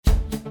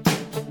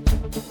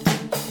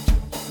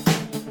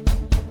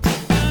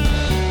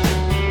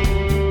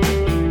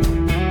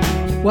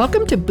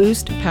Welcome to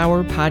Boost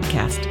Power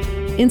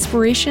Podcast.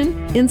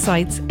 Inspiration,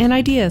 insights, and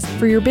ideas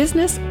for your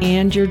business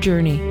and your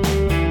journey.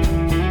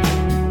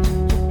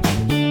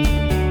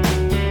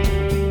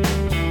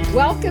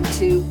 Welcome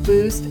to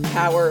Boost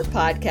Power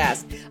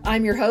Podcast.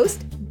 I'm your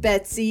host,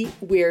 Betsy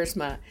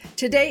Wiersma.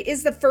 Today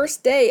is the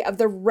first day of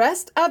the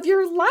rest of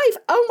your life.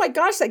 Oh my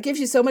gosh, that gives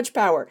you so much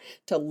power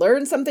to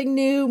learn something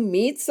new,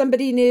 meet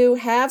somebody new,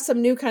 have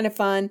some new kind of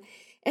fun,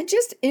 and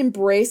just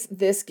embrace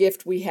this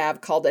gift we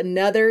have called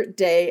another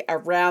day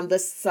around the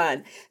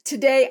sun.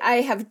 Today, I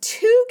have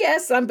two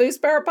guests on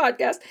Boost Power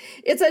Podcast.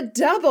 It's a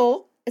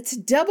double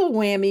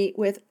whammy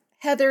with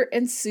Heather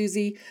and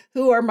Susie,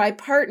 who are my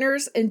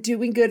partners in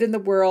doing good in the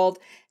world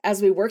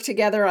as we work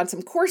together on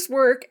some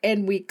coursework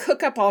and we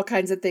cook up all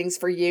kinds of things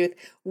for youth.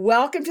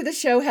 Welcome to the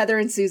show, Heather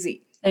and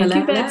Susie. Thank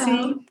you,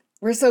 Betsy.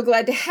 We're so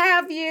glad to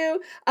have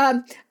you.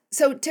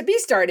 So to be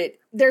started,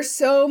 there's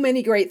so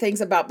many great things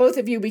about both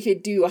of you. We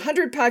could do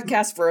 100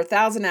 podcasts for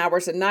 1,000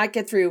 hours and not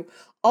get through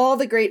all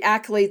the great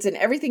accolades and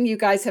everything you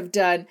guys have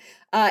done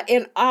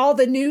and all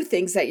the new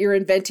things that you're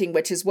inventing,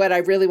 which is what I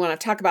really want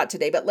to talk about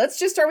today. But let's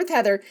just start with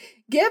Heather.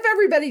 Give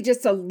everybody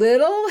just a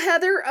little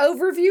Heather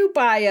overview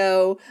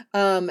bio.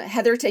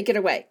 Heather, take it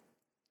away.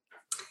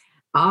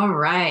 All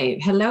right.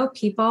 Hello,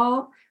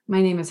 people.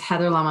 My name is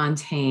Heather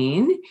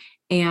LaMontagne.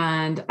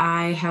 And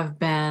I have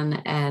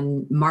been a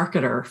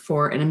marketer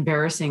for an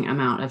embarrassing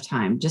amount of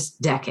time, just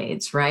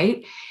decades,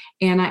 right?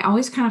 And I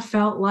always kind of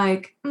felt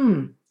like,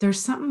 there's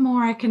something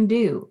more I can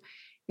do.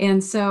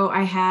 And so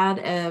I had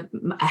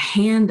a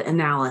hand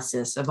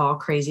analysis of all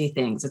crazy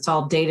things. It's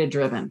all data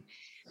driven.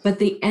 But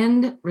the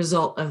end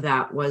result of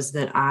that was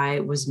that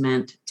I was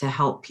meant to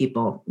help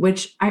people,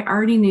 which I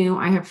already knew.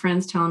 I have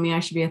friends telling me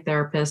I should be a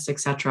therapist,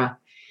 etc.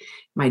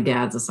 My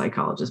dad's a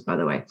psychologist, by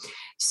the way.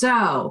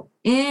 So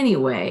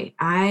anyway,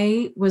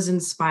 I was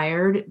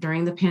inspired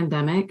during the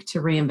pandemic to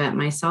reinvent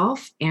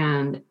myself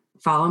and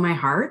follow my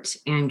heart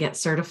and get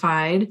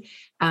certified.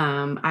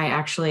 I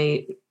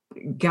actually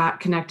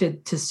got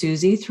connected to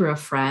Susie through a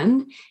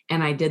friend,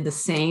 and I did the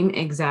same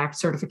exact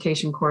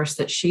certification course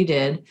that she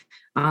did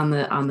on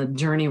the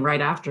journey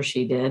right after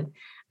she did,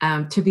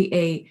 to be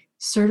a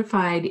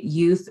certified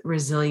youth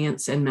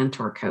resilience and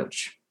mentor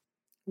coach.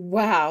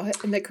 Wow.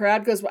 And the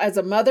crowd goes, as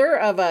a mother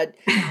of a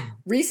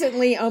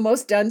recently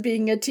almost done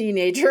being a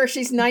teenager.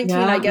 She's 19.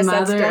 I guess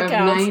that still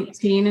counts.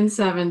 19 and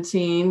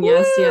 17.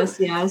 Woo!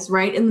 Yes.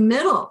 Right in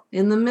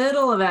the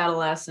middle of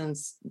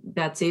adolescence,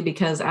 Betsy,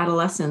 because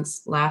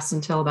adolescence lasts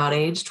until about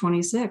age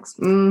 26.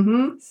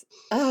 Mm-hmm.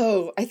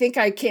 Oh, I think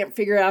I can't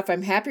figure out if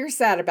I'm happy or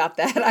sad about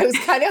that. I was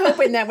kind of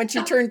hoping that when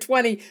she turned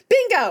 20,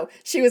 bingo,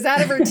 she was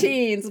out of her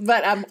teens,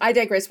 but I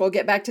digress. We'll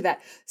get back to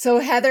that. So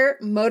Heather,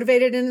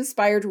 motivated and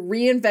inspired,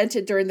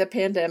 reinvented during the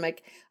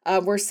pandemic.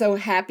 We're so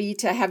happy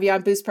to have you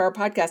on Boost Power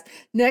Podcast.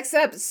 Next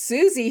up,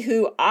 Susie,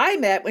 who I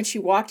met when she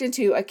walked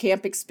into a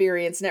camp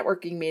experience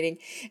networking meeting,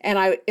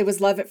 and it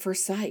was love at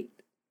first sight.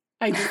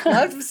 I just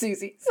loved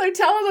Susie. So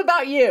tell them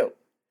about you.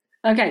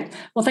 Okay.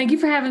 Well, thank you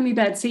for having me,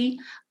 Betsy.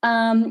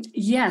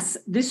 Yes,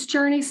 this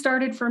journey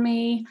started for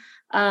me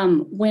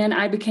when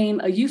I became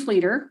a youth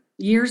leader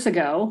years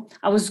ago.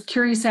 I was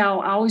curious how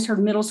I always heard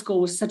middle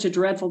school was such a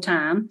dreadful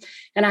time.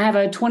 And I have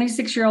a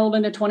 26-year-old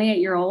and a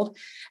 28-year-old.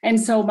 And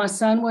so my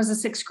son was a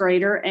sixth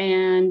grader,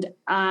 and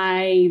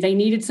they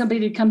needed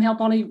somebody to come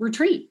help on a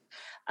retreat.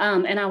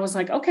 And I was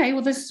like, okay,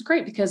 well, this is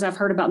great because I've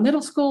heard about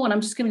middle school and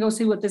I'm just going to go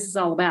see what this is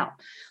all about.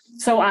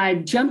 So I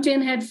jumped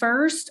in head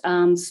first,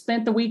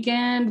 spent the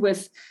weekend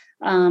with,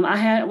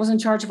 I was in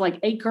charge of like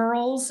 8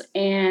 girls,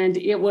 and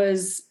it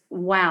was,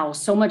 wow,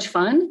 so much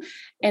fun.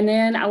 And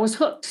then I was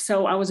hooked.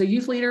 So I was a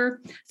youth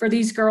leader for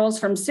these girls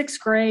from 6th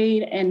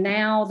grade, and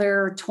now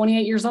they're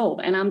 28 years old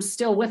and I'm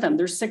still with them.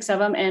 There's 6 of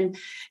them, and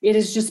it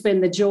has just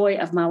been the joy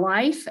of my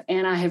life,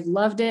 and I have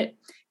loved it.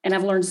 And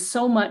I've learned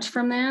so much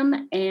from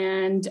them.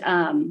 And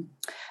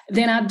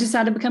then I've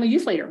decided to become a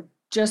youth leader.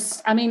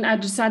 I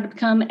decided to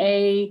become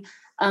a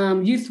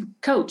youth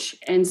coach.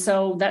 And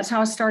so that's how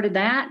I started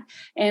that.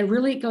 And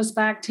really it goes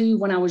back to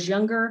when I was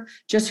younger,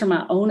 just from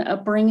my own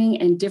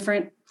upbringing and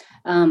different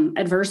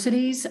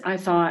adversities. I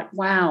thought,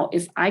 wow,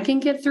 if I can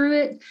get through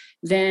it,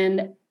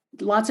 then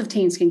lots of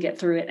teens can get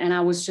through it. And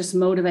I was just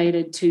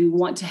motivated to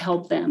want to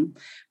help them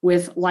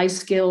with life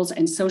skills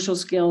and social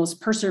skills,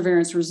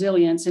 perseverance,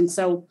 resilience. And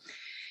so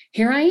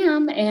here I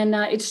am, and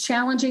it's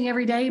challenging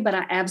every day, but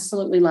I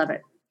absolutely love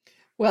it.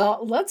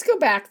 Well, let's go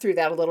back through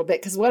that a little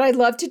bit, because what I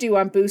love to do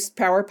on Boost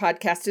Power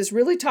Podcast is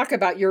really talk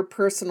about your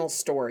personal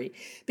story,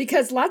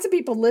 because lots of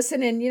people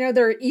listen and,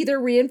 they're either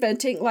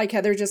reinventing, like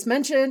Heather just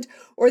mentioned,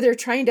 or they're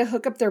trying to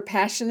hook up their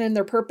passion and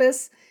their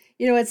purpose.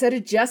 Instead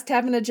of just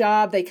having a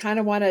job, they kind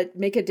of want to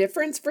make a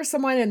difference for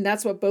someone. And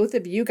that's what both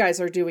of you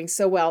guys are doing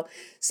so well.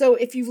 So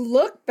if you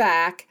look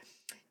back,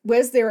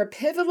 was there a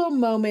pivotal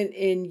moment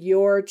in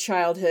your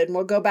childhood? And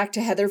we'll go back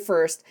to Heather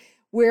first,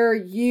 where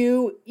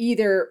you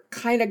either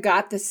kind of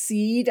got the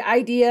seed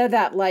idea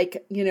that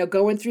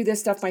going through this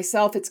stuff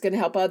myself, it's going to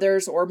help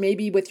others, or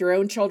maybe with your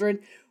own children.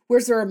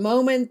 Was there a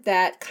moment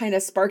that kind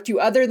of sparked you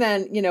other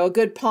than, a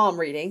good palm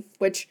reading,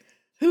 which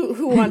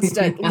Who wants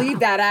to leave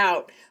that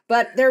out?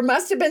 But there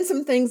must have been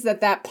some things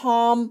that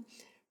palm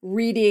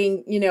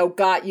reading,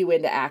 got you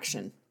into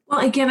action.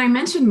 Well, again, I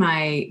mentioned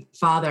my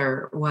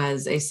father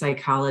was a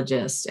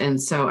psychologist.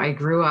 And so I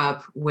grew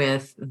up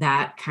with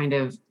that kind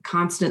of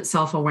constant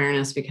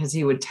self-awareness because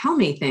he would tell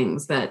me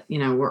things that,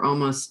 were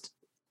almost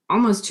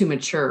too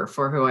mature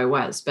for who I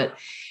was. But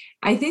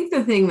I think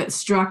the thing that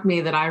struck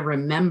me that I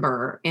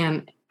remember,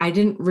 and I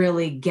didn't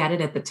really get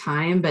it at the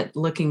time, but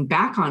looking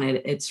back on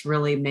it, it's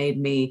really made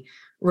me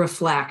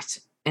reflect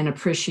and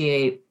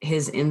appreciate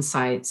his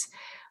insights,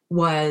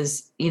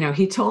 was,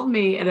 he told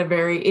me at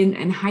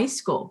in high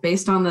school,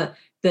 based on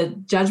the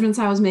judgments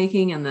I was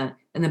making and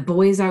the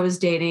boys I was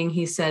dating,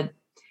 he said,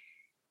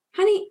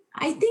 honey,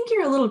 I think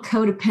you're a little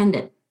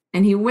codependent.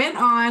 And he went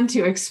on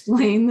to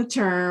explain the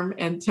term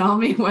and tell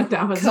me what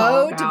that was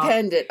all about.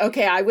 Codependent.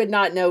 Okay, I would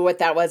not know what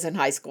that was in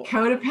high school.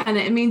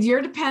 Codependent. It means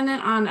you're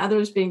dependent on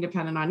others being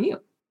dependent on you.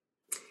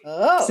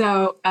 Oh.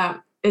 So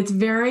it's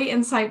very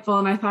insightful.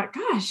 And I thought,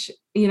 gosh,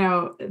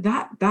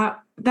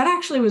 that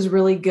actually was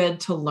really good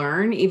to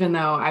learn, even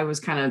though I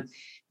was kind of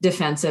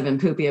defensive and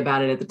poopy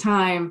about it at the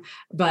time.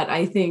 But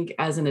I think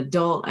as an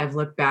adult, I've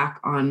looked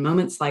back on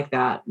moments like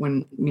that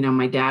when,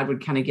 my dad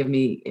would kind of give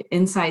me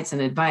insights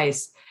and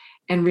advice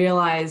and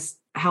realize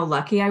how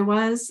lucky I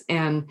was.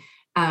 And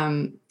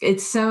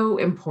it's so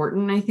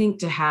important, I think,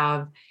 to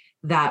have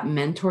that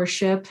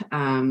mentorship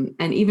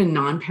and even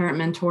non-parent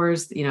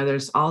mentors.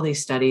 There's all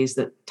these studies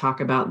that talk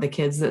about the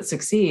kids that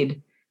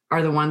succeed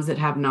are the ones that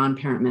have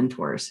non-parent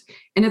mentors.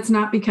 And it's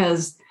not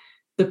because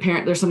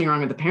there's something wrong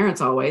with the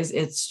parents always.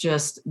 It's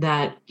just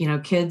that,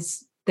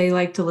 kids, they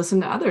like to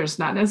listen to others,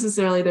 not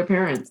necessarily their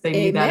parents. They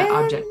need that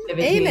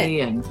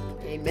objectivity. Amen.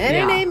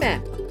 And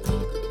amen.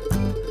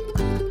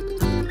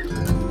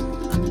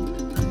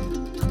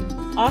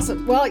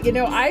 Awesome. Well,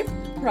 I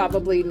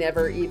probably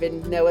never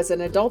even know as an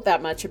adult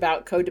that much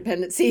about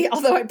codependency,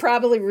 although I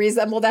probably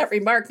resemble that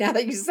remark now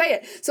that you say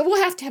it. So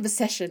we'll have to have a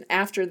session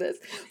after this.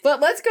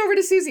 But let's go over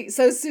to Susie.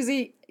 So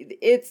Susie,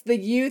 it's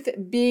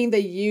being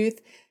the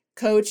youth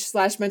coach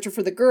 / mentor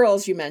for the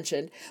girls you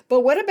mentioned.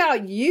 But what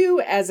about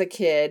you as a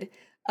kid?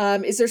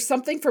 Is there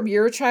something from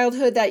your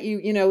childhood that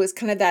is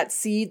kind of that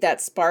seed, that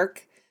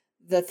spark,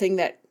 the thing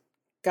that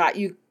got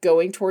you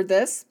going toward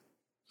this?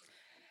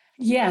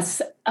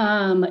 Yes.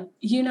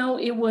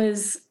 It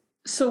was,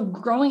 so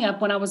growing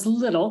up when I was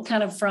little,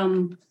 kind of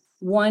from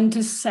 1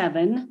 to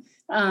 7,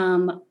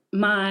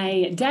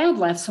 my dad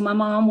left. So my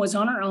mom was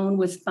on her own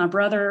with my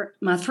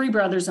 3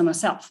 brothers and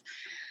myself.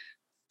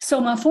 So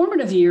my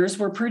formative years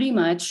were pretty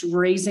much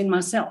raising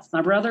myself.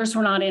 My brothers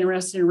were not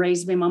interested in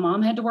raising me. My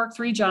mom had to work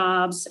 3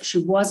 jobs. She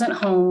wasn't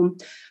home.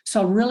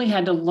 So I really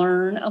had to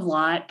learn a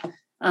lot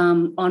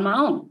on my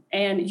own.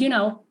 And,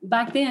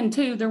 back then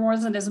too, there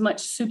wasn't as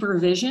much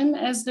supervision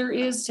as there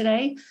is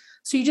today.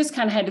 So you just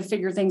kind of had to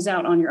figure things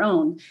out on your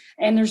own.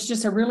 And there's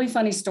just a really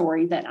funny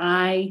story that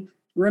I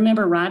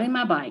remember riding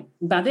my bike.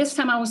 By this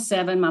time I was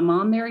 7, my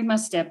mom married my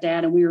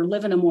stepdad and we were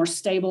living a more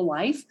stable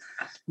life.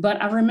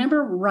 But I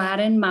remember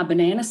riding my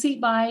banana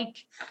seat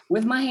bike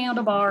with my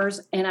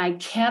handlebars, and I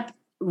kept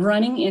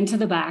running into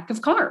the back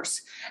of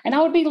cars. And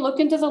I would be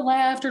looking to the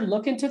left or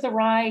looking to the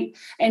right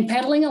and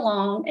pedaling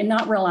along and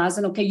not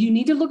realizing, okay, you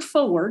need to look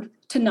forward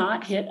to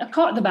not hit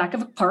the back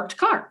of a parked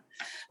car.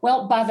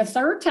 Well, by the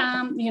 3rd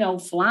time,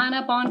 flying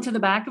up onto the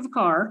back of a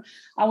car,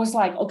 I was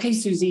like, okay,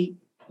 Susie,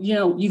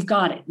 you've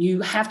got it.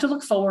 You have to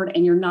look forward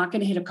and you're not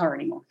going to hit a car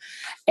anymore.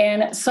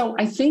 And so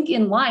I think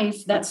in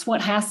life, that's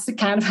what has to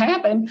kind of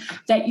happen,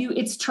 that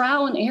it's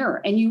trial and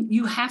error, and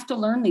you have to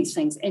learn these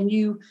things, and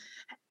you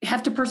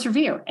have to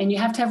persevere, and you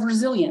have to have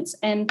resilience.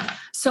 And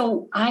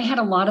so I had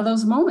a lot of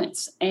those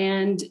moments.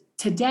 And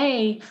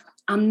today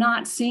I'm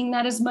not seeing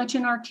that as much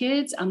in our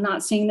kids. I'm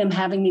not seeing them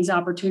having these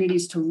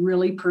opportunities to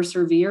really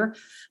persevere.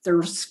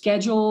 They're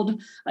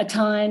scheduled a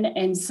ton.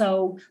 And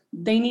so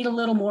they need a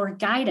little more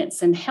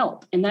guidance and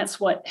help. And that's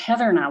what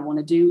Heather and I want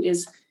to do,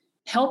 is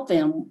help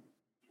them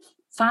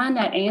find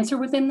that answer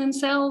within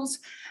themselves.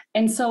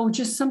 And so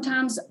just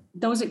sometimes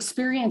those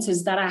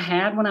experiences that I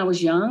had when I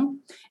was young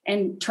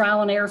and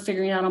trial and error,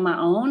 figuring it out on my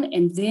own,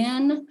 and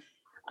then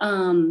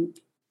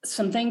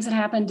some things that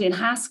happened in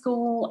high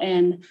school,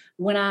 and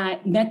when I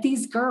met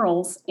these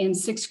girls in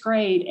 6th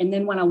grade, and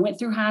then when I went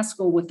through high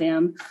school with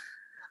them,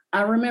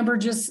 I remember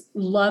just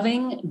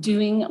loving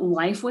doing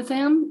life with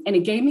them, and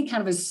it gave me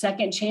kind of a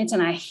second chance,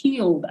 and I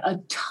healed a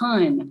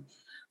ton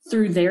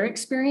through their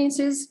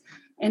experiences,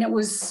 and it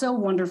was so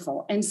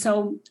wonderful. And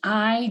so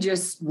I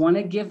just want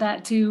to give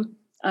that to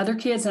other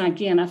kids. And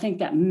again, I think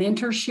that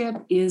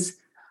mentorship is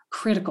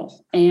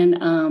critical.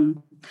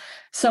 And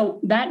so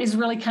that is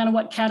really kind of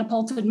what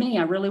catapulted me.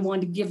 I really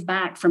wanted to give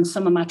back from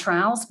some of my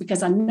trials,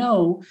 because I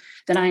know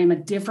that I am a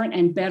different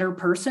and better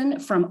person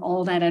from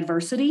all that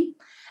adversity.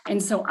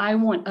 And so I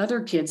want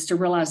other kids to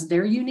realize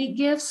their unique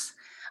gifts.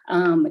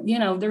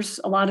 There's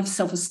a lot of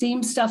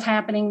self-esteem stuff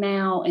happening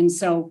now. And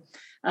so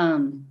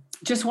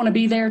just want to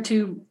be there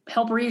to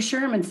help reassure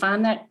them and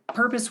find that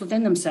purpose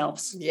within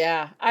themselves.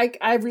 Yeah,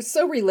 I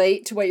so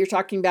relate to what you're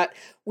talking about.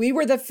 We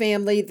were the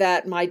family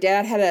that my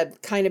dad had a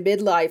kind of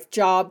midlife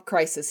job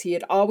crisis. He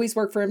had always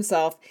worked for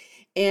himself.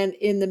 And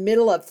in the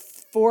middle of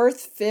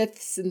 4th,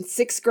 5th, and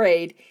 6th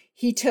grade,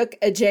 he took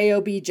a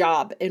job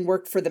job and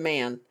worked for the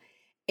man.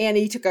 And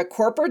he took a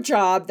corporate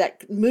job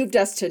that moved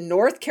us to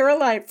North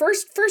Carolina,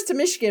 first to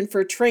Michigan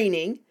for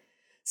training.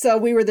 So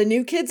we were the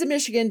new kids in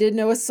Michigan, didn't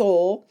know a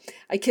soul.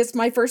 I kissed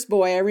my first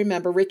boy. I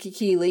remember Ricky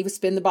Keeley would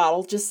spin the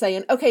bottle, just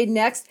saying, okay,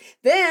 next.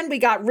 Then we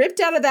got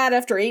ripped out of that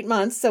after 8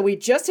 months. So we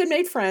just had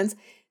made friends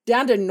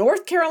down to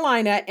North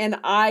Carolina. And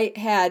I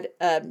had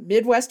a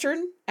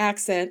Midwestern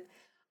accent.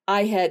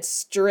 I had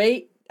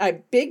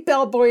big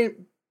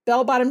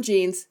bell-bottom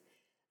jeans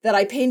that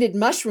I painted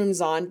mushrooms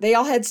on. They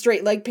all had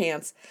straight leg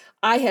pants.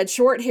 I had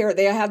short hair.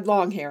 They had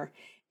long hair.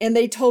 And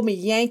they told me,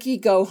 Yankee,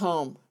 go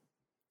home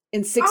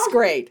in 6th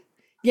grade.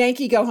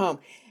 Yankee, go home.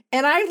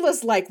 And I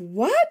was like,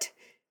 what?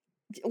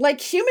 Like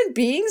human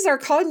beings are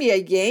calling me a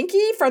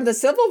Yankee from the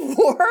Civil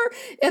War?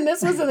 And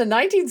this was in the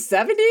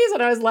 1970s.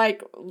 And I was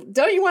like,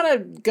 don't you want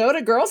to go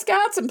to Girl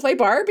Scouts and play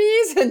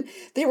Barbies? And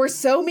they were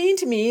so mean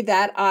to me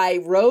that I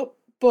wrote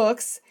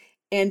books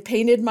and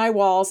painted my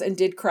walls and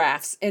did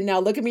crafts. And now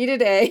look at me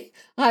today.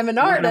 I'm an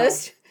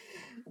artist.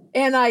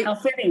 And How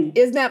fitting.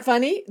 Isn't that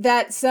funny?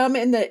 That some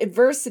in the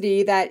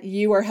adversity that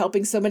you are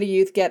helping so many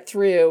youth get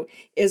through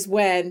is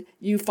when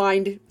you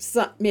find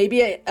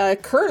maybe a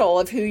kernel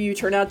of who you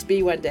turn out to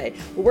be one day.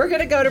 Well, we're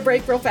going to go to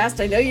break real fast.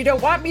 I know you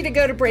don't want me to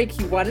go to break.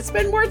 You want to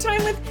spend more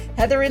time with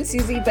Heather and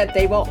Susie, but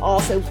they will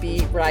also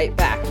be right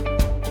back.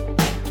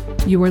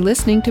 You are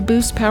listening to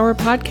Boost Power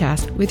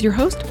Podcast with your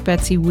host,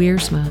 Betsy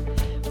Wiersma.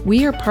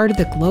 We are part of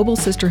the Global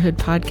Sisterhood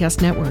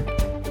Podcast Network,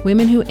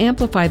 women who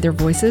amplify their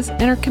voices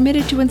and are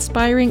committed to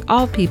inspiring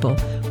all people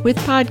with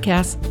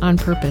podcasts on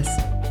purpose.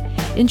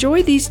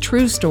 Enjoy these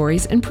true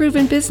stories and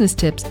proven business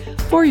tips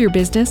for your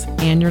business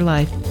and your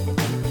life.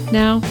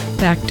 Now,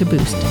 back to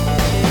Boost.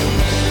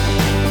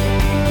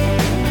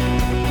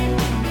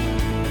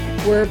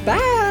 We're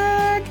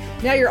back.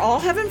 Now you're all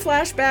having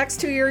flashbacks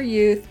to your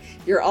youth.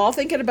 You're all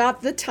thinking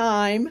about the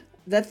time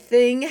the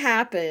thing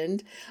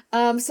happened.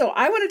 So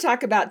I want to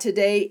talk about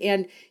today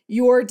and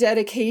your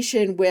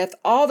dedication with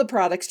all the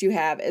products you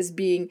have as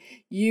being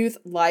youth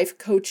life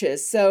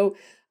coaches. So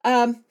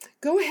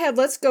go ahead.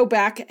 Let's go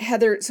back,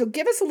 Heather. So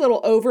give us a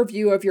little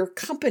overview of your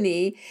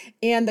company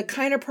and the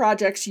kind of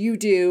projects you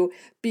do.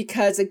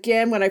 Because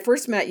again, when I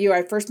first met you,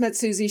 I first met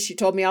Susie. She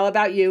told me all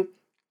about you.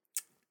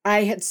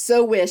 I had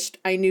so wished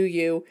I knew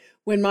you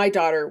when my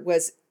daughter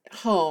was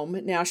home.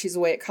 Now she's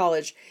away at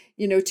college,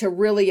 to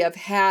really have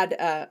had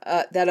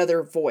that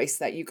other voice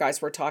that you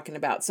guys were talking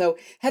about. So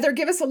Heather,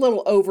 give us a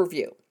little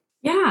overview.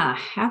 Yeah,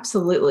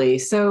 absolutely.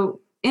 So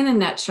in a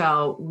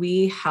nutshell,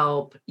 we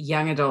help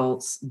young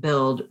adults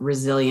build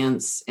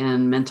resilience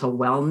and mental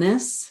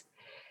wellness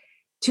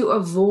to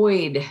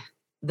avoid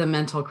the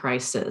mental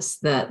crisis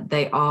that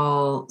they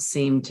all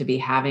seem to be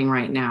having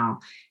right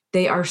now.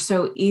 They are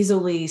so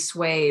easily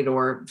swayed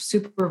or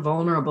super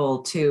vulnerable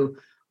to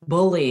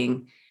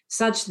bullying,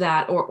 such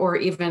that, or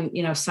even,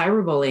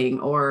 cyberbullying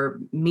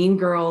or mean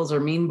girls or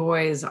mean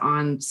boys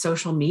on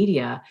social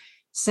media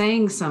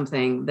saying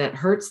something that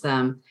hurts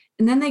them.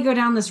 And then they go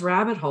down this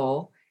rabbit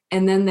hole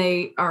and then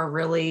they are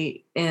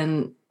really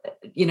in,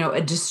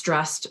 a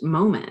distressed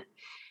moment.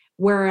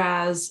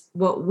 Whereas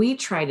what we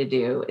try to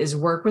do is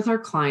work with our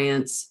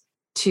clients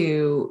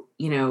to,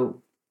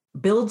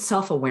 build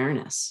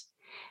self-awareness,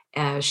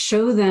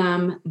 show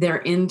them their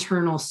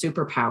internal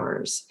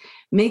superpowers,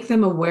 make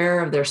them aware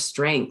of their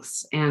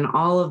strengths and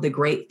all of the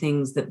great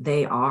things that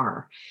they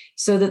are,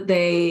 so that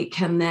they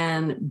can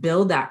then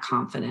build that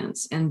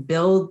confidence and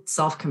build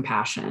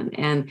self-compassion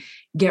and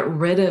get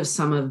rid of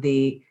some of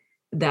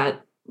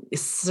that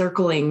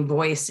circling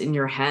voice in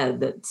your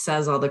head that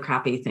says all the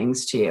crappy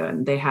things to you.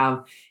 And they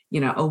have,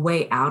 a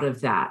way out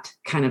of that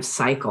kind of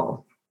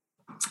cycle.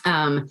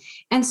 And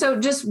so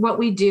just what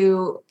we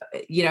do,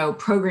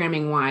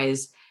 programming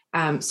wise,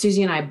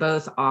 Susie and I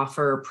both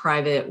offer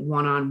private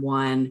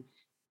one-on-one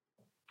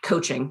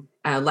coaching,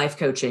 life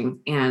coaching,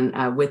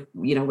 and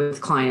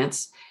with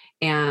clients.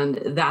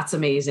 And that's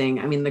amazing.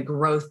 I mean, the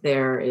growth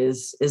there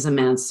is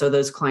immense. So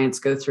those clients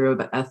go through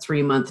a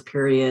 3-month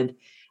period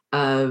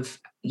of,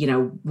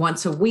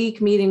 once a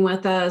week meeting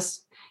with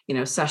us.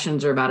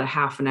 Sessions are about a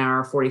half an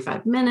hour,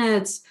 45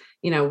 minutes,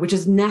 which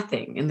is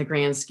nothing in the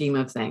grand scheme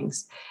of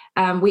things.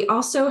 We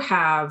also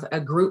have a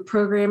group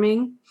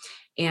programming,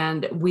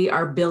 and we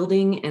are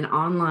building an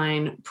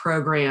online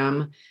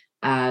program,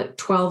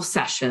 12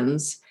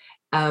 sessions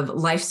of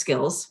life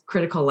skills,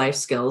 critical life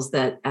skills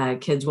that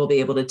kids will be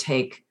able to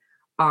take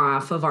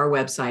off of our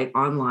website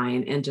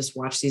online and just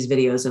watch these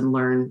videos and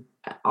learn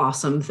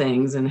awesome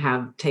things and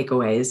have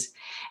takeaways.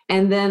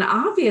 And then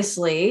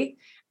obviously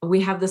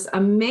we have this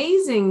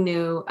amazing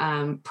new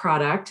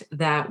product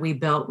that we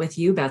built with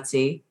you,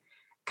 Betsy,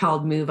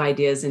 called Move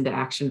Ideas into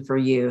Action for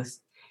Youth.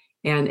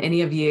 And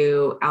any of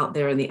you out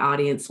there in the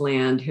audience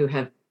land who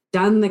have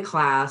done the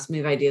class,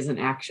 Move Ideas in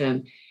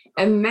Action,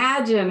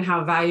 Imagine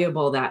how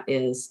valuable that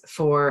is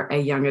for a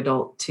young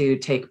adult to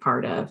take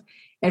part of.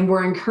 And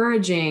we're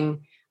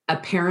encouraging a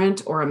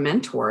parent or a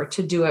mentor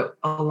to do it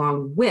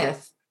along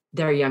with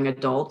their young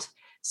adult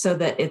so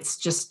that it's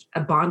just a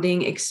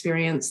bonding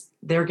experience.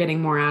 They're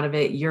getting more out of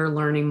it. You're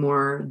learning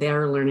more,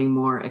 they're learning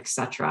more,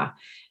 etc.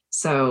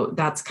 So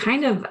that's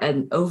kind of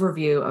an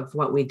overview of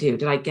what we do.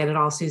 Did I get it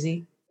all,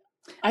 Susie?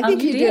 I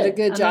think you did a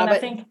good job. I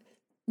think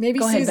maybe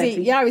go Susie, ahead,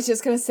 Betsy. yeah, I was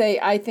just going to say,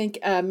 I think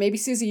maybe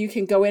Susie, you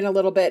can go in a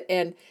little bit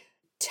and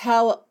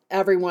tell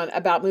everyone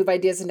about Move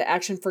Ideas into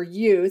Action for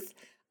Youth.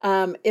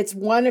 It's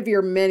one of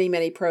your many,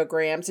 many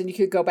programs, and you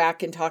could go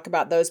back and talk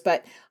about those.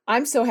 But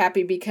I'm so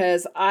happy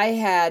because I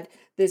had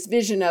this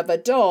vision of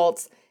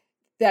adults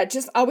that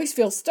just always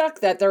feel stuck,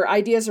 that their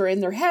ideas are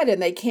in their head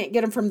and they can't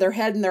get them from their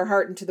head and their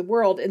heart into the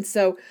world. And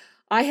so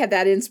I had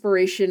that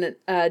inspiration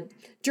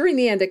during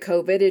the end of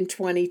COVID in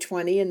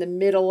 2020, in the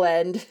middle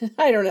end.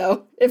 I don't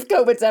know if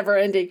COVID's ever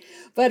ending,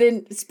 but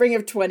in spring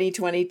of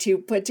 2020 to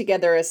put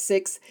together a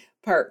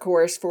 6-part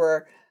course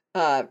for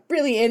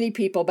really any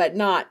people, but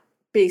not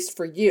based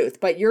for youth.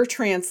 But your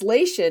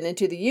translation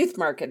into the youth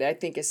market, I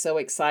think, is so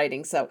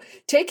exciting. So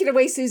take it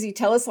away, Susie.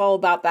 Tell us all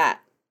about that.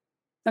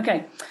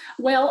 Okay.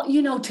 Well,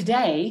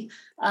 today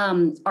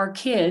our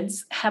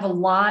kids have a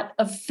lot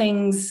of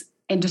things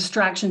and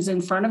distractions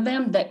in front of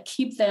them that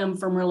keep them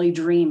from really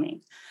dreaming,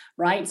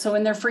 right? So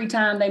in their free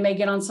time, they may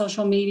get on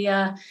social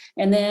media,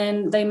 and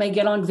then they may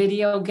get on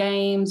video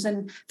games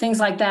and things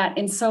like that.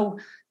 And so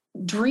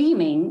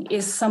dreaming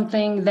is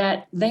something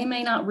that they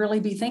may not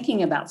really be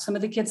thinking about. Some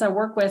of the kids I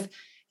work with,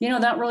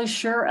 not really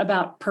sure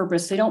about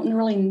purpose. They don't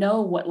really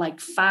know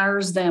what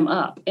fires them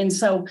up. And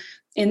so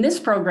in this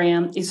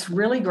program, it's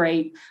really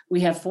great. We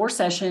have 4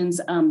 sessions.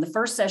 The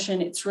first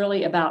session, it's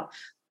really about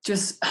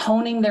just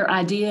honing their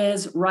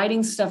ideas,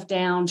 writing stuff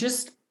down,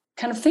 just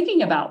kind of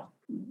thinking about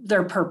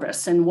their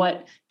purpose and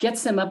what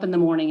gets them up in the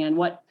morning and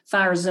what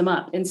fires them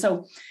up. And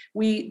so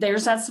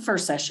that's the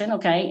first session.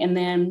 Okay. And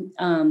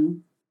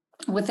then,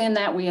 within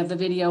that, we have the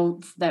video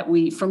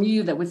from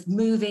you that with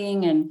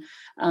moving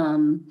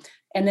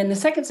and then the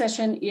second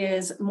session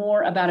is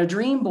more about a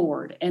dream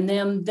board and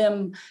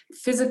them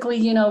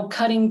physically,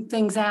 cutting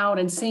things out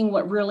and seeing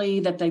what really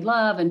that they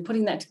love and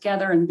putting that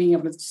together and being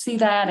able to see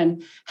that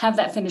and have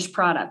that finished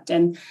product.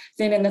 And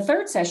then in the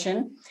third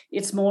session,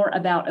 it's more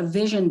about a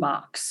vision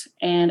box.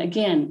 And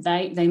again,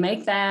 they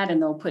make that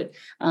and they'll put,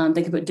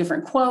 they can put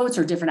different quotes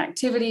or different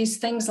activities,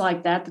 things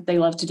like that they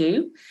love to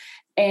do.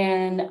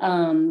 And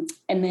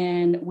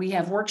then we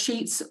have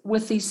worksheets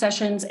with these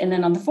sessions. And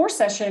then on the fourth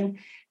session,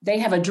 they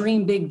have a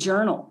dream big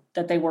journal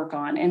that they work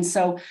on. And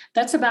so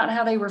that's about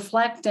how they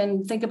reflect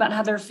and think about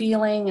how they're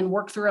feeling and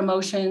work through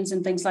emotions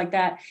and things like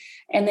that.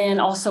 And then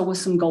also with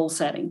some goal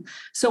setting.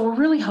 So we're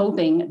really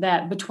hoping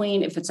that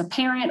between, if it's a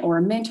parent or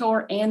a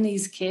mentor and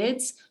these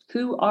kids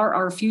who are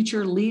our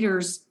future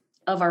leaders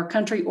of our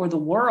country or the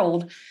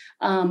world,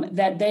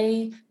 that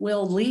they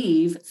will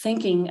leave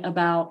thinking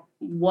about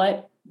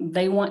what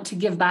they want to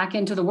give back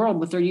into the world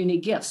with their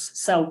unique gifts.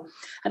 So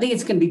I think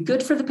it's going to be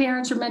good for the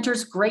parents or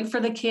mentors, great for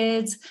the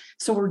kids.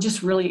 So we're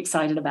just really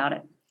excited about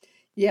it.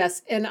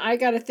 Yes. And I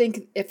got to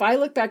think, if I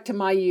look back to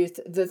my youth,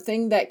 the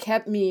thing that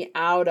kept me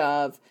out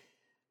of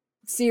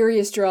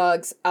serious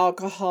drugs,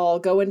 alcohol,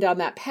 going down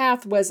that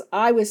path was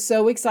I was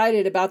so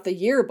excited about the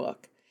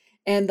yearbook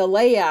and the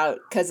layout,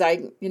 because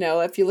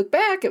if you look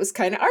back, it was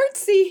kind of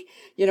artsy.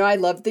 I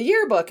loved the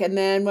yearbook. And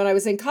then when I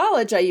was in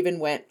college, I even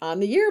went on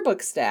the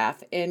yearbook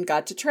staff and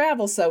got to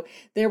travel. So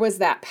there was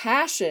that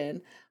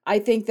passion. I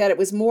think that it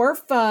was more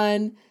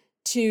fun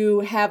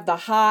to have the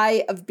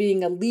high of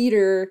being a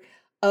leader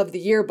of the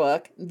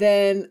yearbook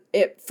than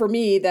it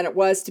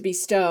was to be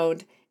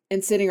stoned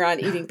and sitting around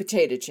eating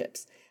potato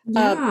chips.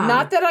 Yeah.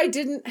 Not that I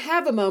didn't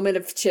have a moment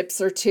of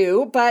chips or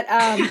two, but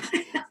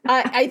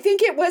I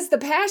think it was the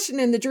passion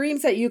and the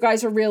dreams that you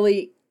guys are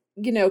really,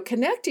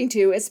 connecting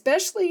to,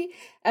 especially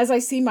as I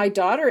see my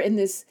daughter in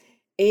this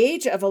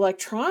age of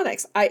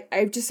electronics.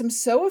 I just am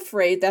so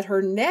afraid that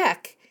her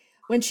neck,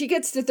 when she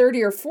gets to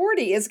 30 or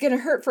 40, is going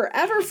to hurt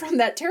forever from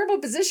that terrible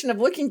position of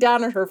looking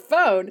down at her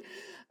phone.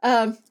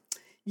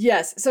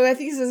 Yes. So I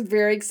think this is a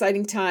very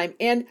exciting time.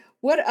 And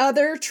what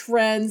other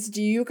trends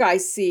do you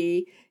guys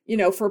see,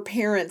 for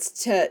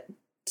parents to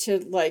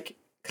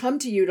come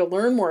to you to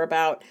learn more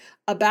about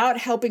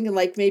helping,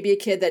 maybe a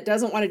kid that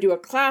doesn't want to do a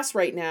class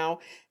right now?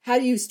 How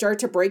do you start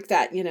to break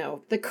that,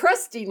 the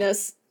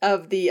crustiness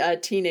of the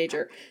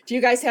teenager? Do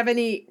you guys have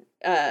any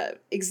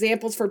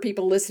examples for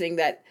people listening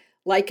that,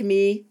 like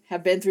me,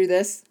 have been through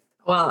this?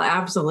 Well,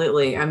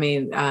 absolutely. I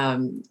mean,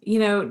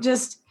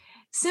 just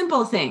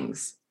simple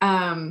things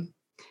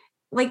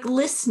like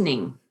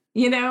listening.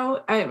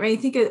 I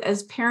think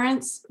as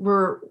parents,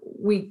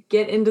 we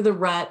get into the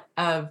rut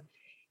of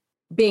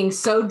being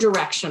so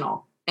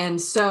directional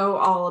and so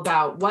all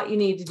about what you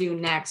need to do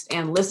next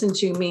and listen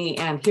to me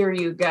and here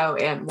you go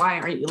and why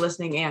aren't you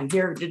listening and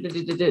here.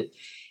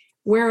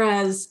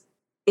 Whereas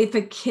if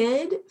a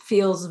kid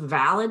feels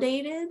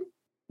validated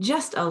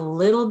just a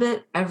little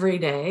bit every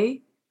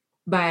day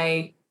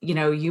by,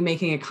 you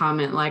making a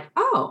comment like,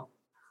 oh,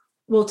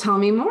 Well, tell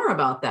me more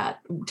about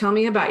that. Tell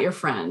me about your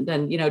friend,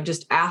 and,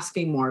 just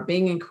asking more,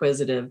 being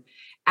inquisitive,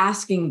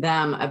 asking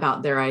them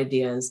about their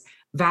ideas,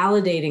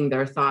 validating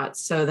their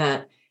thoughts, so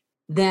that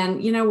then,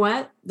 you know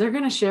what, they're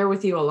going to share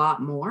with you a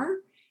lot more.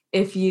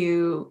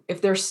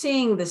 If they're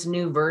seeing this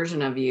new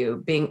version of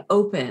you, being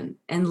open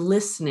and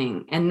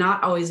listening and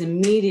not always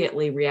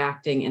immediately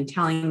reacting and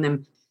telling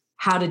them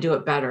how to do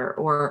it better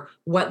or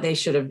what they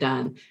should have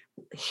done,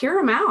 hear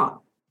them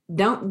out.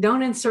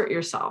 Don't insert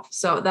yourself.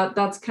 So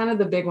that's kind of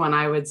the big one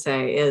I would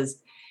say is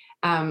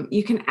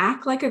you can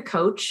act like a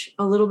coach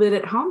a little bit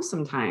at home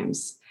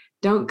sometimes.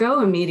 Don't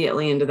go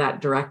immediately into that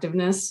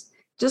directiveness.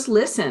 Just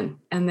listen,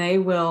 and they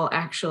will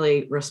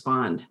actually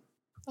respond.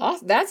 Oh,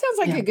 that sounds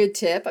like a good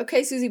tip.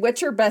 Okay, Susie,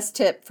 what's your best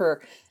tip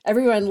for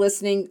everyone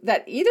listening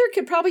that either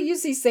could probably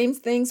use these same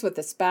things with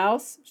a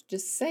spouse?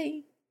 Just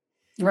say,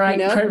 right.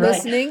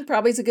 Listening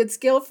probably is a good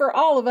skill for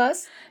all of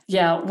us.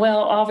 Yeah, well,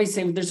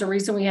 obviously, there's a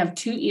reason we have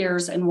 2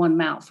 ears and 1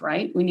 mouth,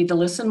 right? We need to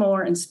listen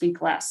more and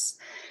speak less.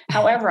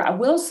 However, I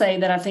will say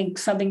that I think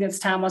something that's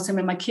timeless, I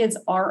mean, my kids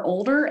are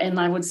older, and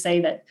I would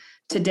say that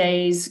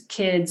today's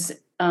kids,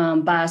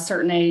 by a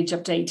certain age,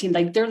 up to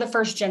 18, they're the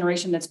first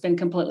generation that's been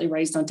completely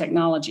raised on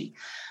technology.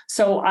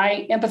 So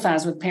I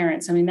empathize with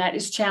parents. I mean, that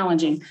is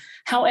challenging.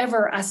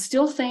 However, I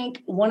still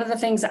think one of the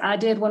things I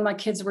did when my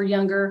kids were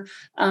younger,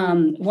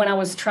 when I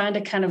was trying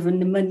to kind of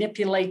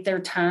manipulate their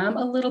time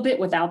a little bit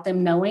without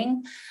them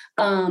knowing,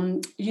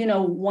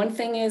 one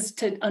thing is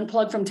to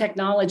unplug from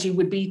technology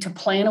would be to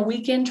plan a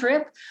weekend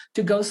trip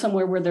to go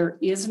somewhere where there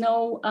is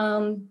no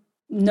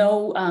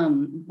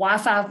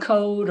Wi-Fi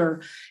code,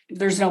 or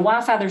there's no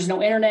Wi-Fi, there's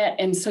no internet.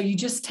 And so you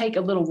just take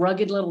a little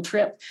rugged little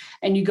trip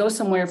and you go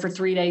somewhere for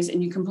 3 days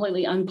and you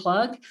completely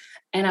unplug.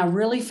 And I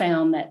really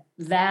found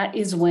that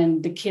is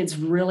when the kids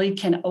really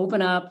can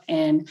open up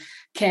and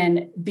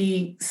can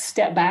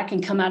step back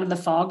and come out of the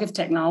fog of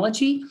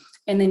technology.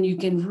 And then you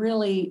can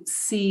really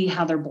see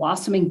how they're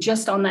blossoming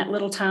just on that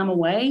little time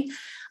away.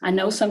 I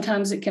know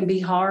sometimes it can be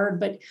hard,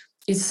 but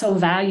it's so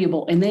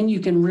valuable. And then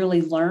you can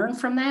really learn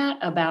from that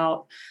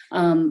about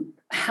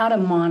how to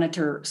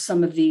monitor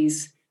some of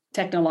these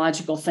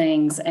technological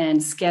things and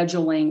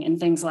scheduling and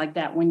things like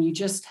that when you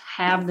just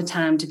have the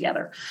time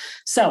together.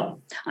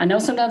 So I know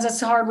sometimes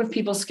that's hard with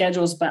people's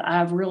schedules, but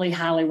I really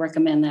highly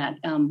recommend that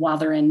while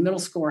they're in middle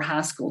school or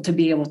high school to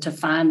be able to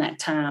find that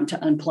time to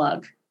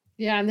unplug.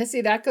 Yeah, and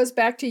that goes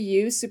back to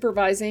you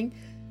supervising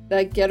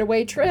the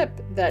getaway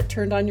trip that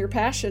turned on your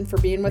passion for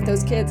being with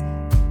those kids.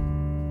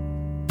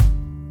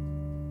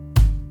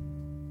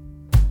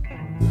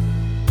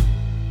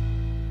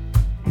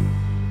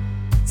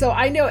 So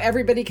I know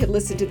everybody could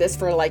listen to this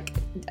for like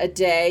a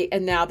day,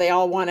 and now they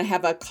all want to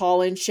have a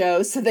call-in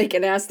show so they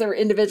can ask their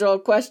individual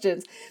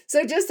questions.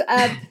 So just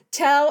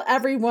tell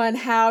everyone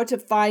how to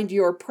find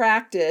your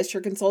practice,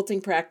 your consulting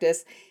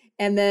practice,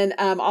 and then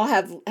I'll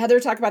have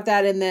Heather talk about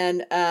that, and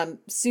then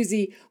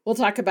Susie will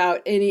talk about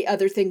any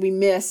other thing we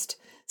missed.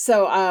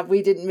 So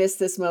we didn't miss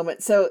this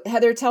moment. So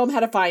Heather, tell them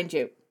how to find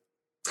you.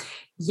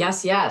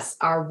 Yes.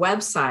 Our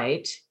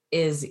website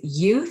is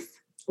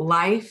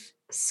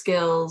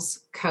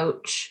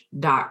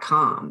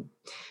youthlifeskillscoach.com.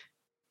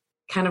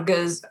 Kind of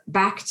goes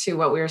back to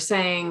what we were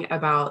saying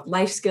about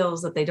life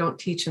skills that they don't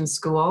teach in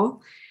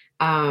school,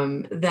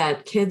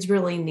 that kids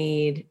really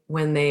need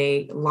when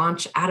they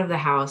launch out of the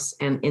house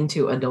and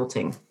into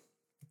adulting.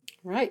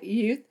 Right.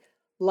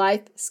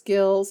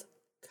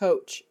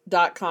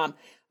 youthlifeskillscoach.com.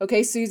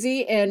 Okay,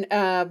 Susie.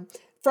 And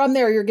from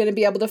there, you're going to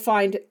be able to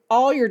find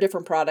all your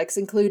different products,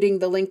 including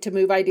the link to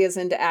move ideas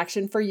into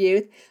action for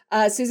youth.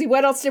 Susie,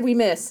 what else did we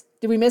miss?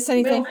 Did we miss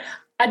anything? Well,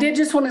 I did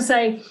just want to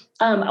say,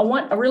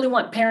 I really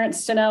want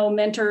parents to know,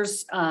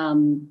 mentors,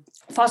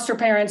 foster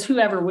parents,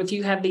 whoever, if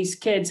you have these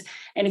kids,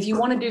 and if you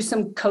want to do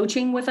some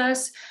coaching with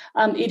us,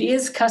 it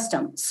is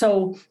custom.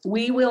 So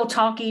we will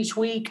talk each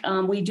week.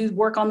 We do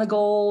work on the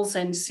goals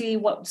and see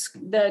what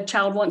the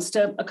child wants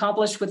to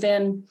accomplish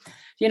within,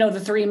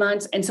 the 3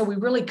 months. And so we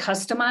really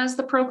customize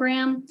the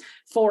program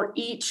for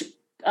each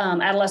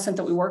adolescent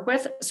that we work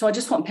with. So I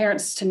just want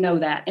parents to know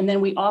that. And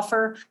then we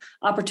offer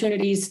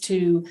opportunities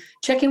to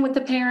check in with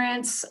the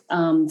parents,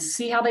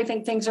 see how they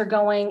think things are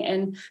going.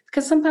 And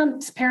because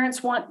sometimes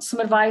parents want some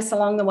advice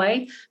along the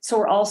way. So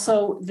we're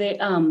also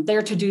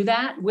there to do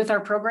that with our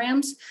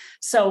programs.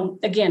 So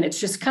again, it's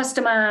just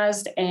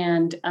customized.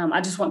 And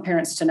I just want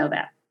parents to know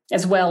that,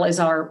 as well as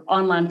our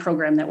online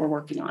program that we're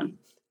working on.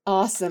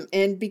 Awesome.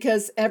 And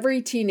because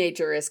every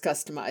teenager is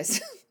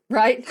customized.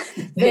 Right?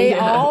 They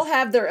all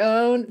have their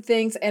own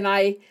things. And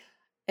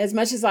as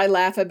much as I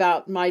laugh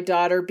about my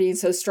daughter being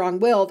so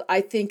strong-willed,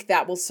 I think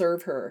that will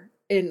serve her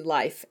in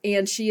life.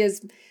 And she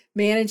is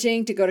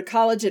managing to go to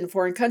college in a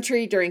foreign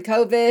country during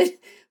COVID,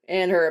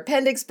 and her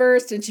appendix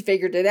burst and she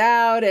figured it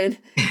out, and,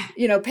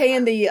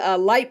 paying the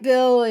light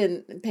bill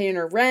and paying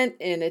her rent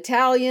in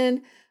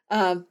Italian.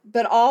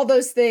 But all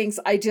those things,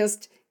 I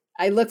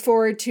look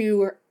forward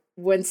to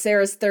when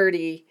Sarah's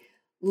 30,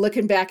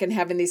 looking back and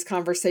having these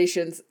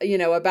conversations,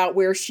 about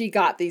where she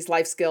got these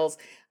life skills,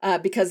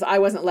 because I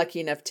wasn't lucky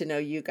enough to know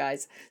you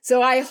guys.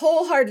 So I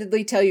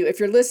wholeheartedly tell you, if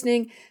you're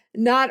listening,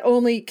 not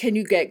only can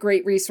you get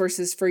great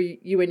resources for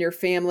you and your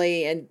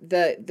family and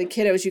the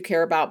kiddos you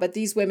care about, but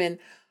these women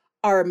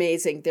are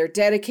amazing. They're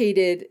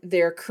dedicated,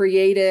 they're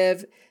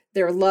creative,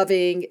 they're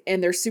loving,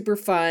 and they're super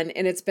fun.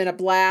 And it's been a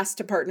blast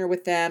to partner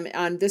with them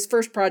on this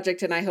first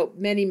project, and I hope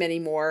many, many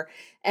more,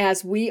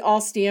 as we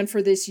all stand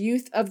for this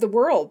youth of the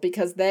world,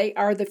 because they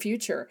are the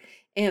future.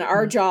 And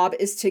our job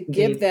is to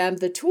give them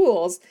the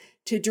tools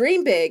to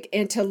dream big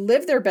and to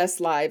live their best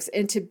lives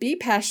and to be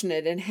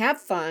passionate and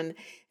have fun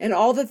and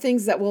all the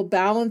things that will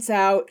balance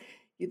out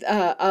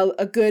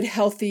a good,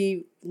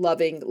 healthy,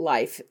 loving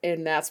life.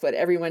 And that's what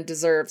everyone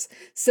deserves.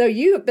 So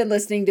you have been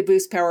listening to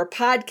Boost Power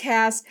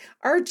Podcast.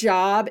 Our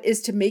job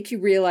is to make you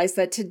realize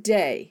that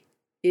today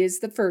is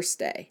the first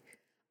day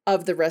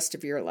of the rest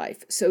of your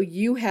life. So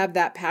you have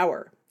that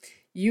power.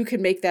 You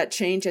can make that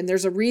change. And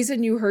there's a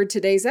reason you heard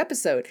today's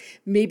episode.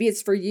 Maybe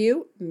it's for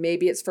you.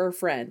 Maybe it's for a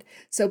friend.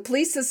 So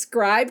please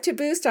subscribe to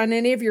Boost on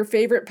any of your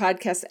favorite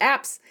podcast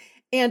apps,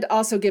 and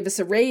also give us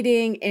a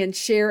rating and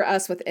share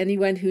us with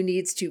anyone who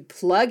needs to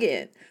plug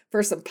in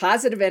for some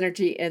positive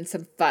energy and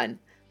some fun.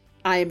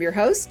 I am your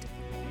host,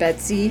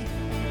 Betsy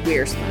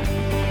Wiersma.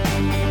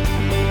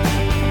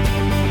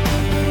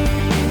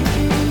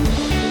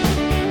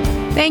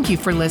 Thank you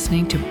for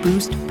listening to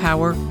Boost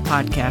Power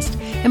Podcast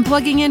and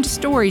plugging into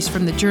stories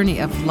from the journey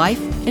of life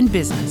and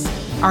business.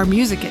 Our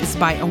music is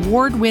by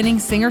award-winning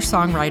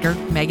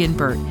singer-songwriter Megan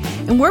Burt,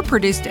 and we're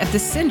produced at the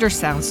Cinder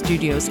Sound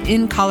Studios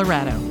in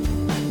Colorado.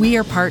 We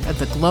are part of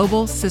the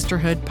Global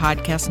Sisterhood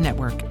Podcast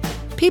Network,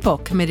 people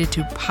committed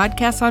to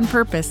podcasts on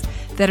purpose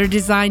that are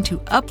designed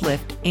to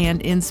uplift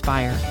and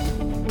inspire.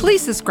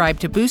 Please subscribe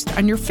to Boost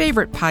on your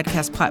favorite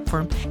podcast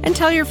platform and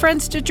tell your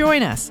friends to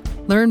join us.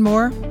 Learn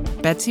more,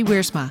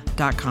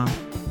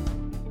 BetsyWiersma.com.